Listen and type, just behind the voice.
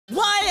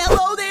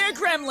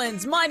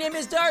Gremlins, my name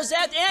is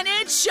Darzeth and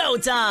it's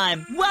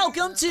showtime!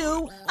 Welcome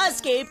to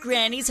Escape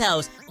Granny's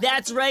house.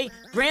 That's right,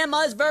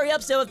 Grandma's very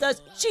upset with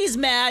us. She's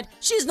mad,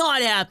 she's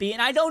not happy,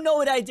 and I don't know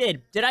what I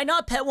did. Did I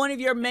not pet one of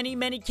your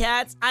many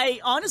cats? I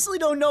honestly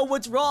don't know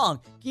what's wrong.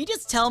 Can you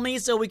just tell me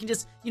so we can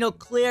just,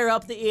 clear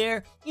up the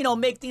air?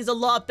 Make things a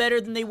lot better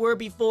than they were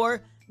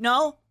before?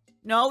 No?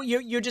 No,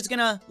 you're just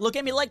gonna look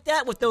at me like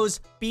that with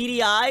those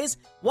beady eyes?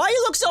 Why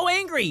you look so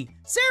angry?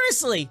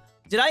 Seriously,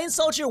 did I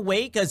insult your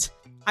weight? Cause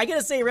I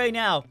gotta say right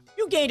now,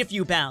 you gained a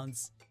few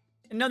pounds.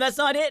 No, that's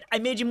not it? I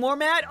made you more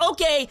mad?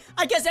 Okay,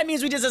 I guess that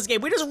means we just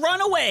escaped. We just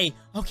run away.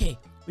 Okay,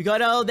 we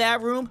got out of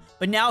that room,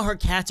 but now her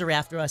cats are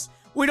after us.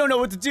 We don't know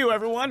what to do,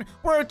 everyone.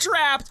 We're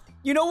trapped.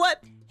 You know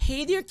what?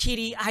 Hey there,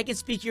 kitty. I can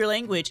speak your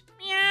language.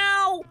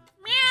 Meow,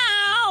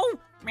 meow,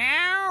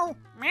 meow,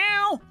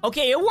 meow.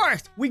 Okay, it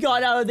worked. We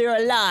got out of there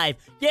alive.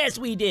 Yes,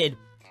 we did.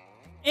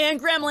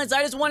 And Gremlins,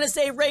 I just want to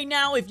say right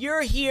now, if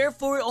you're here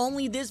for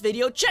only this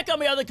video, check out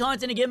my other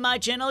content and give my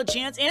channel a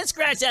chance and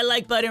scratch that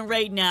like button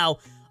right now.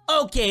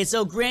 Okay,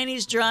 so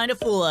Granny's trying to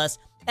fool us.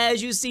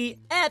 As you see,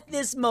 at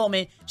this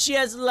moment, she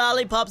has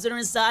lollipops that are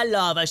inside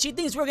lava. She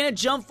thinks we're gonna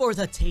jump for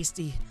the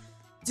tasty,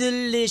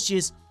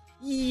 delicious,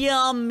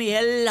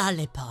 yummy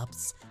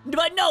lollipops.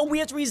 But no, we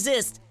have to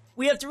resist.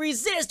 We have to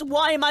resist.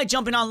 Why am I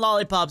jumping on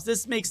lollipops?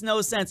 This makes no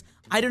sense.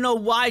 I don't know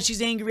why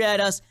she's angry at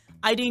us.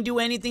 I didn't do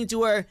anything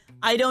to her.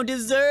 I don't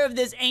deserve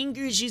this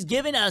anger she's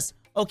giving us.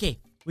 Okay,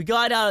 we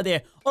got out of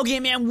there. Okay,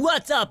 man,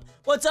 what's up?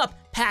 What's up,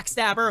 pack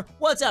stabber?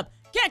 What's up?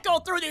 Can't go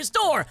through this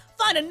door.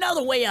 Find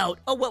another way out.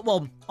 Oh,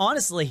 well,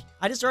 honestly,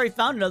 I just already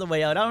found another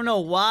way out. I don't know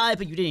why,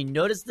 but you didn't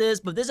notice this.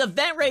 But there's a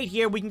vent right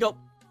here. We can go.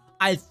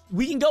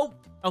 We can go.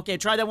 Okay,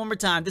 try that one more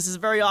time. This is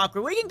very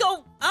awkward. We can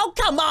go. Oh,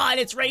 come on.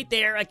 It's right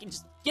there. I can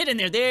just get in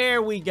there.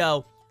 There we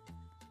go.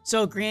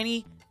 So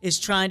Granny is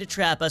trying to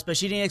trap us, but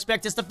she didn't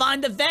expect us to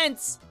find the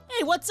vents.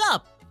 Hey, what's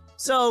up?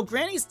 So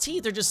Granny's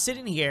teeth are just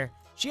sitting here.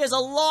 She has a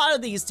lot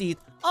of these teeth.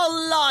 A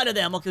lot of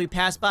them. Okay, we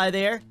pass by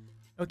there.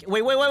 Okay,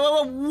 wait.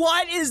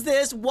 What is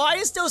this? Why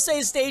does it still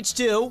say stage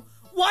 2?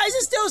 Why does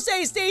it still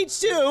say stage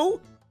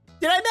 2?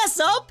 Did I mess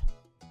up?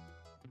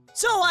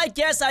 So I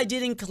guess I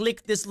didn't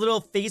click this little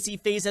facey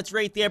face that's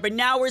right there, but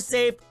now we're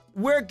safe.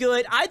 We're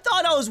good. I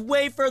thought I was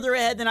way further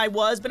ahead than I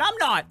was, but I'm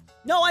not.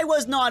 No, I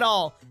was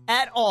not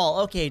at all.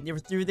 Okay, we're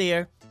through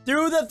there.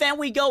 Through the vent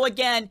we go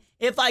again.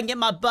 If I can get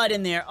my butt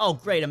in there. Oh,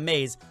 great, a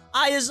maze.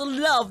 I just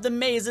love the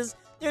mazes.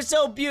 They're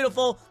so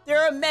beautiful.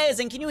 They're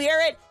amazing. Can you hear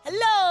it?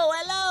 Hello,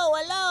 hello,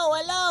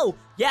 hello, hello.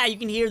 Yeah, you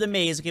can hear the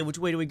maze. Okay, which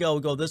way do we go?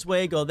 We go this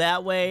way, go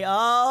that way.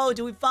 Oh,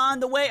 do we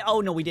find the way?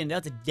 Oh, no, we didn't.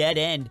 That's a dead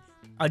end.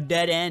 A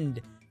dead end.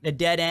 A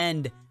dead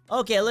end.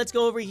 Okay, let's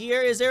go over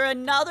here. Is there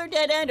another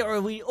dead end? Or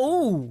are we...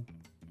 Oh.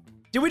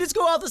 Did we just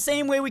go out the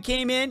same way we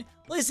came in?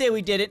 Let's say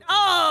we did it.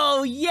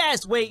 Oh,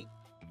 yes. Wait.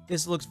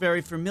 This looks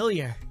very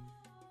familiar.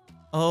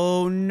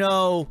 Oh,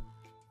 no.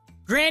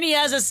 Granny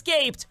has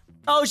escaped.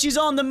 Oh, she's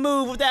on the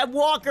move with that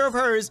walker of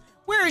hers.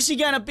 Where is she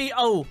gonna be?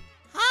 Oh,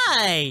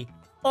 hi.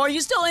 Oh, are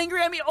you still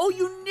angry at me? Oh,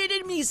 you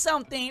knitted me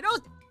something. Oh,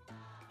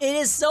 it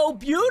is so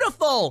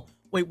beautiful.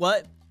 Wait,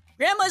 what?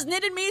 Grandma's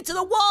knitted me to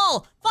the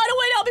wall. Find a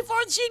way out before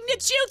she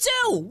knits you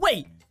too.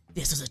 Wait,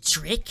 this is a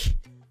trick?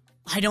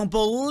 I don't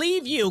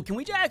believe you. Can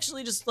we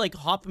actually just like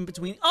hop in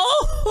between?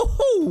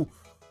 Oh,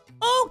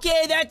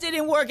 okay, that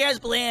didn't work as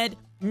planned.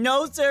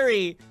 No,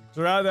 siree.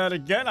 Try that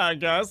again, I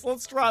guess.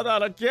 Let's try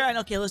that again.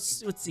 Okay,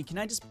 let's see. Can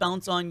I just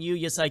bounce on you?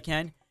 Yes, I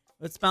can.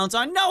 Let's bounce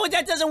on. No,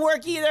 that doesn't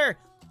work either.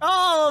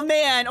 Oh,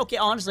 man. Okay,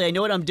 honestly, I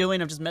know what I'm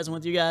doing. I'm just messing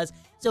with you guys.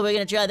 So we're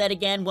going to try that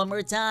again one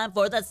more time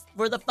for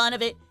the fun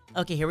of it.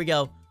 Okay, here we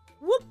go.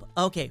 Whoop.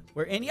 Okay,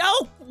 we're in.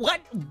 Oh,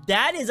 what?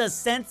 That is a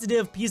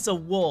sensitive piece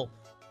of wool.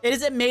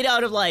 Is it made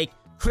out of, like,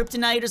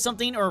 kryptonite or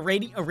something? Or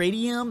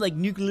radium, like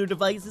nuclear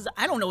devices?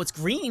 I don't know. It's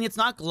green. It's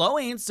not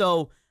glowing.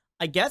 So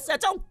I guess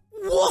that's a...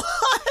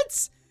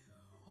 What?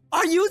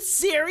 Are you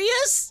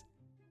serious?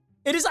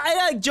 It is, I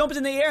like jumped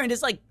in the air and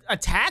just like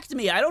attacked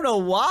me. I don't know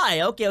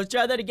why. Okay, let's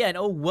try that again.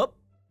 Oh, whoop.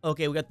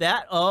 Okay, we got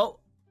that. Oh,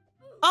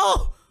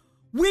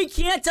 we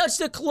can't touch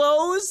the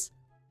clothes.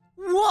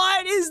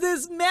 What is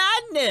this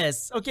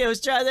madness? Okay,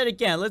 let's try that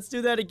again. Let's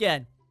do that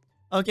again.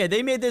 Okay,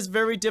 they made this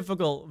very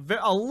difficult.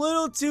 A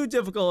little too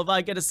difficult if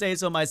I gotta say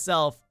so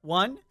myself.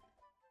 1,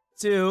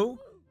 2,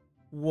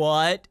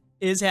 what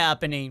is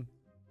happening?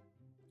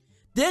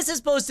 This is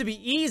supposed to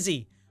be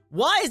easy.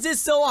 Why is this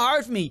so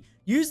hard for me?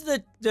 Use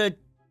the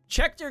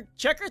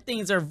checker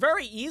things are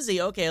very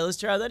easy. Okay, let's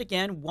try that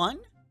again. 1,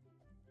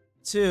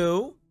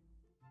 2.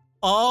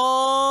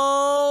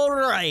 All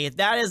right,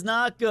 that is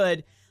not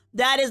good.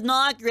 That is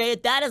not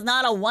great. That is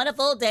not a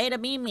wonderful day to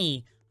be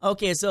me.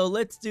 Okay, so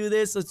let's do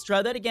this. Let's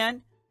try that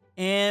again.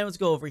 And let's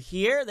go over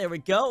here. There we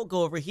go.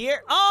 Go over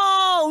here.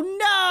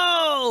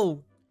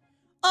 Oh,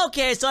 no!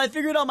 Okay, so I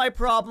figured out my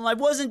problem. I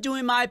wasn't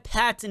doing my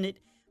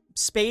patented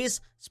space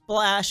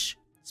splash.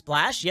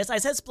 Splash? Yes, I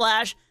said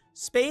splash.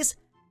 Space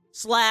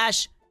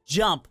slash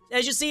jump.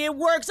 As you see, it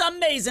works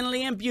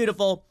amazingly and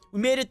beautiful.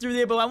 We made it through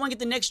there, but I want to get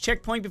the next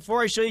checkpoint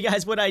before I show you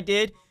guys what I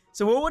did.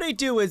 So what would I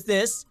do is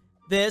this.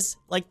 this,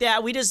 like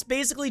that. We just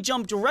basically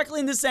jumped directly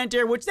in the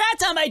center, which that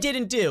time I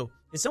didn't do.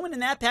 Is someone in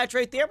that patch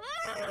right there?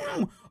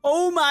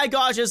 Oh my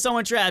gosh, there's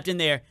someone trapped in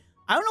there.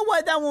 I don't know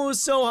why that one was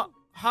so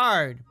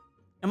hard.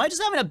 Am I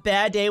just having a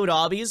bad day with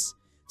obbies?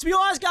 To be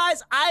honest,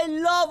 guys, I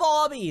love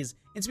obbies.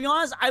 And to be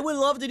honest, I would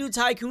love to do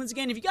tycoons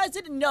again. If you guys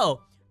didn't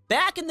know,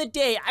 back in the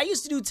day, I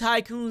used to do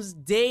tycoons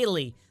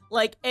daily.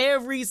 Like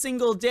every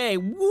single day.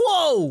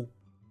 Whoa!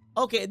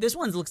 Okay, this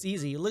one looks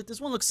easy. Look, this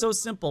one looks so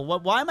simple.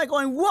 Why am I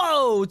going,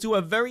 whoa, to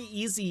a very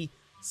easy,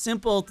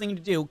 simple thing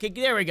to do? Okay,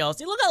 there we go.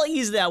 See, look how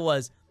easy that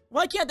was.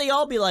 Why can't they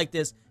all be like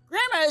this?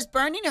 Grandma is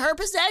burning her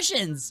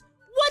possessions.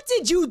 What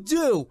did you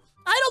do?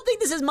 I don't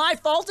think this is my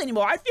fault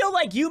anymore. I feel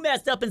like you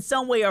messed up in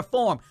some way or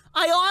form.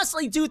 I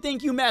honestly do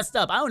think you messed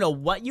up. I don't know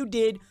what you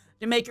did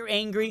to make her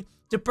angry,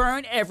 to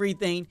burn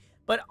everything.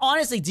 But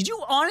honestly, did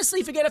you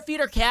honestly forget to feed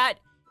her cat?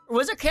 Or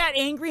was her cat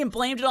angry and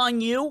blamed it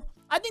on you?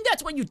 I think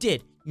that's what you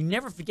did. You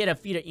never forget to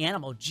feed an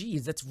animal.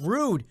 Jeez, that's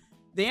rude.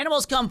 The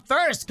animals come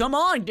first. Come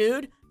on,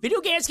 dude.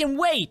 Video games can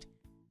wait.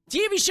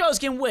 TV shows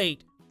can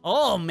wait.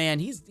 Oh, man,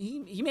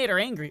 he made her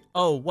angry.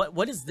 Oh,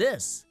 what is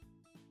this?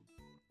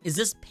 Is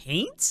this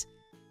paint?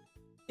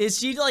 Is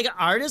she like an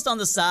artist on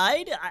the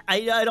side?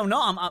 I don't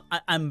know.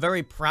 I'm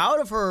very proud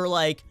of her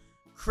like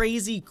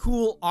crazy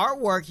cool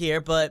artwork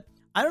here, but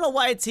I don't know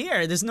why it's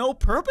here. There's no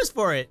purpose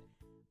for it.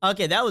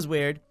 Okay, that was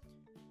weird.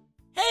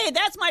 Hey,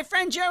 that's my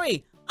friend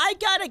Jerry. I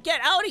gotta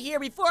get out of here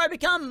before I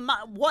become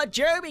what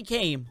Jerry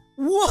became.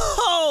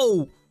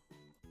 Whoa!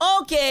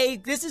 Okay,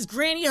 this is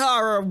Granny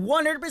Horror,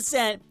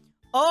 100%.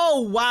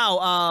 Oh,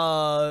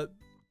 wow.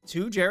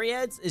 2 Jerry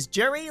heads? Is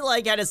Jerry,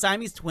 like, had a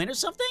Siamese twin or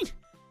something?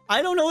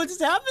 I don't know what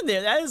just happened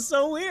there. That is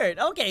so weird.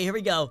 Okay, here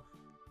we go.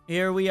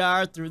 Here we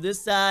are, through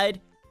this side,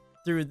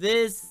 through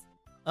this.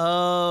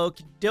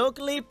 Okie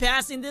dokie,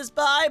 passing this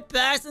by.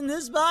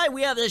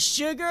 We have the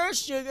sugar.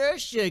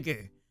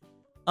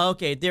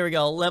 Okay, there we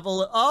go.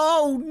 Level.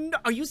 Oh, no.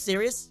 Are you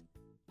serious?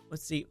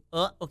 Let's see.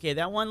 Okay,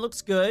 that one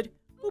looks good.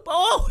 Oop.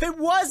 Oh, it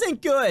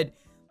wasn't good.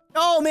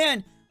 Oh,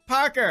 man.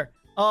 Parker.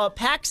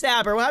 Pack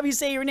Stabber. How do you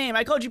say your name?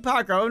 I called you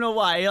Parker. I don't know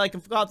why. I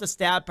forgot the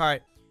stab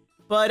part.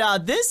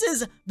 But this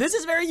is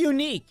very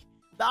unique.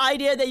 The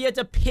idea that you have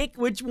to pick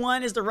which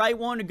one is the right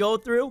one to go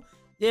through.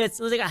 It's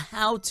like a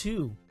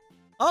how-to.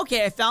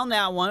 Okay, I found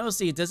that one. We'll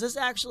see. Does this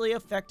actually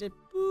affect it?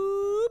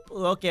 Boop.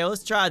 Okay,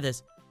 let's try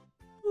this.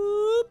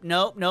 Boop.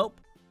 Nope.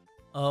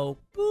 Oh,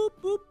 boop,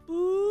 boop,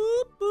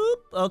 boop, boop.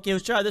 Okay,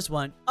 let's try this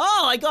one.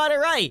 Oh, I got it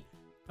right.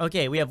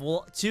 Okay, we have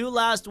 2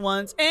 last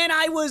ones, and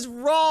I was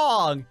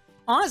wrong.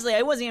 Honestly,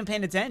 I wasn't even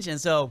paying attention,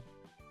 so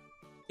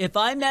if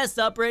I mess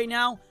up right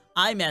now,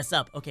 I mess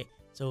up. Okay,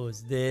 so it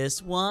was this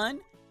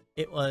one,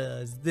 it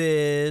was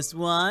this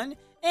one,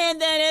 and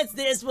then it's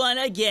this one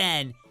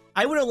again.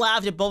 I would have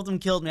laughed if both of them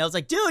killed me. I was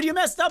like, dude, you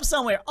messed up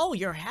somewhere. Oh,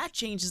 your hat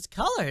changes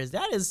colors.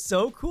 That is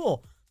so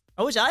cool.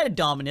 I wish I had a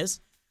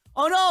Dominus.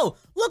 Oh no,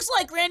 looks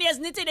like Granny has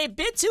knitted a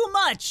bit too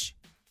much.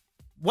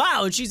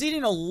 Wow, she's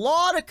eating a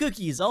lot of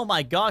cookies. Oh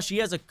my gosh, she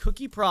has a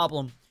cookie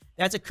problem.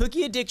 That's a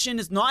cookie addiction.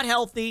 It's not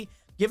healthy.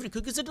 Giving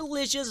cookies are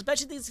delicious,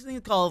 especially these things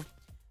called,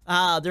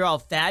 they're all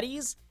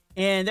fatties.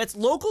 And that's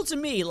local to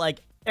me. Like,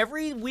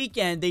 every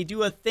weekend, they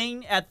do a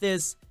thing at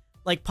this,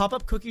 like,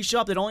 pop-up cookie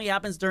shop that only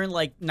happens during,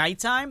 like,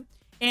 nighttime.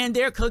 And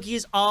their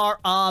cookies are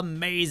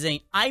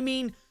amazing. I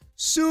mean,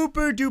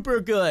 super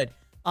duper good.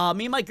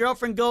 Me and my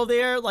girlfriend go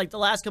there, like, the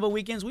last couple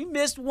weekends. We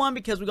missed one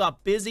because we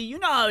got busy. You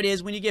know how it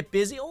is when you get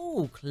busy.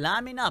 Oh,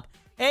 climbing up.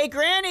 Hey,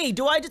 Granny,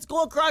 do I just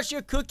go across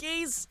your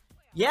cookies?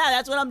 Yeah,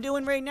 that's what I'm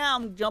doing right now.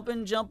 I'm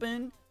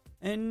jumping,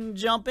 and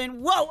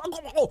jumping.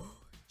 Whoa!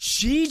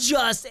 She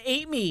just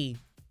ate me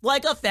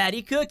like a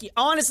fatty cookie.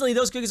 Honestly,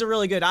 those cookies are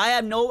really good.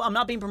 I'm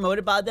not being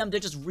promoted by them. They're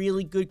just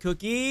really good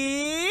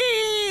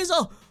cookies.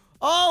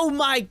 Oh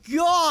my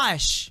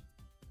gosh.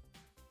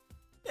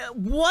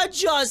 What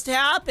just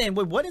happened?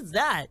 Wait, what is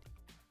that?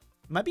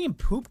 Am I being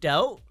pooped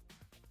out?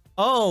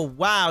 Oh,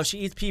 wow. She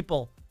eats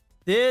people.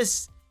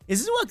 Is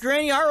this what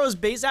Granny Horror was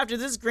based after?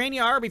 This is Granny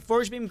Horror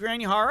before she became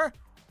Granny Horror?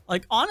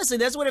 Like, honestly,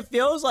 that's what it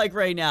feels like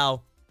right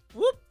now.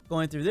 Whoop.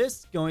 Going through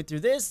this.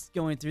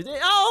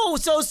 Oh,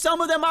 so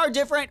some of them are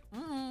different.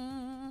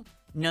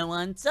 No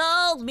one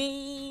told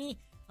me.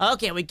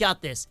 Okay, we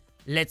got this.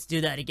 Let's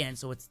do that again.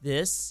 So it's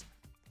this,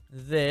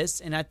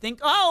 and I think,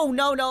 oh,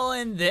 no,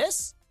 and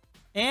this.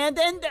 And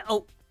then,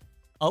 oh,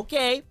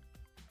 okay.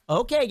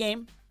 Okay,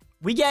 game.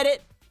 We get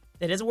it.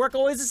 That doesn't work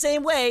always the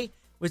same way.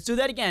 Let's do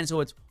that again. So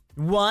it's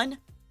 1,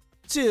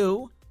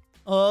 2,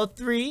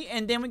 3,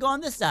 and then we go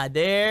on this side.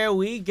 There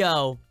we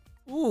go.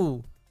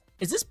 Ooh.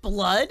 Is this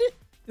blood?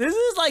 This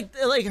is like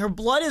her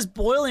blood is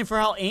boiling for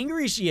how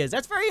angry she is.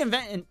 That's very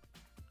inventive.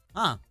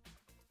 Huh.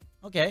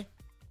 Okay.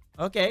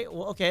 Okay.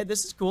 Well, okay.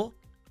 This is cool.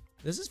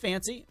 This is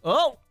fancy.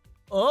 Oh,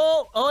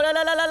 la la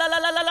la la la la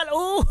la la.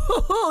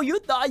 Oh, you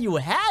thought you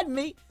had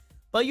me,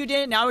 but you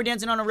didn't. Now we're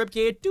dancing on a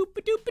ribcage.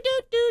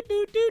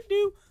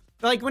 Doop-a-doop-a-doo-doo-doo-doo-doo.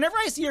 Like, whenever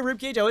I see a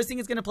ribcage, I always think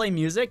it's gonna play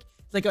music.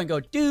 It's like gonna go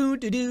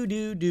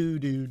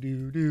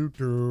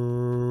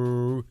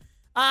do-do-do-do-do-do-do-do-do.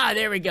 Ah,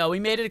 there we go.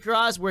 We made it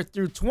across. We're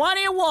through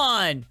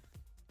 21.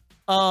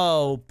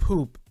 Oh,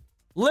 poop.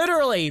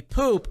 Literally,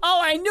 poop. Oh,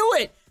 I knew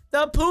it.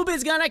 The poop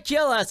is gonna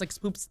kill us. Like,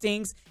 poop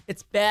stinks.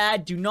 It's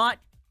bad. Do not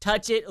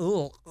touch it.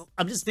 Ooh,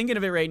 I'm just thinking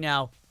of it right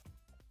now.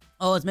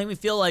 Oh, it's making me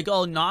feel like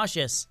all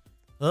nauseous.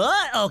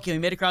 Okay, we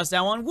made it across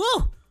that one. Woo!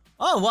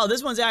 Oh, wow,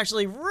 this one's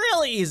actually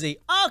really easy.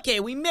 Okay,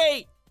 we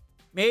made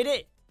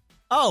it.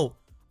 Oh,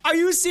 are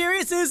you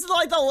serious? This is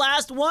like the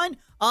last one?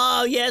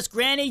 Oh, yes,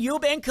 Granny,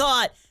 you've been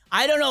caught.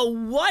 I don't know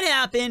what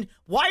happened,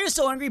 why you're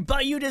so angry,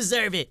 but you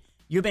deserve it.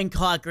 You've been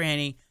caught,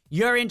 Granny.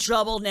 You're in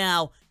trouble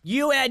now.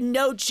 You had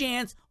no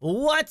chance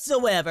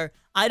whatsoever.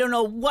 I don't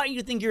know what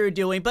you think you were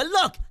doing, but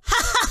look,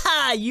 ha ha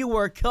ha, you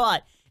were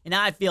caught, and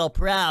I feel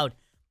proud.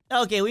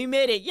 Okay, we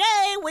made it.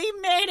 Yay, we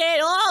made it.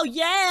 Oh,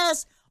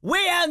 yes.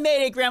 We have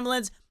made it,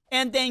 Gremlins.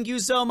 And thank you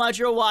so much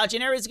for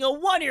watching. Every single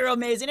one, you're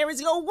amazing. Every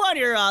single one,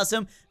 you're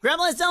awesome.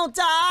 Gremlins don't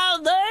die,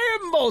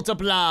 they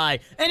multiply.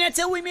 And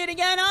until we meet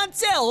again,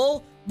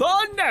 until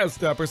the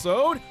next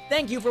episode,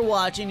 thank you for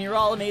watching. You're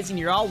all amazing.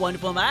 You're all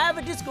wonderful. I have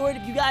a Discord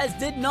if you guys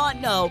did not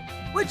know,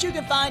 which you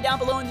can find down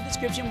below in the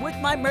description with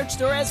my merch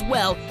store as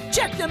well.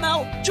 Check them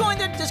out. Join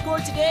the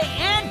Discord today,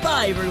 and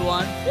bye,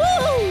 everyone.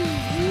 Woo!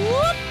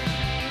 Whoop!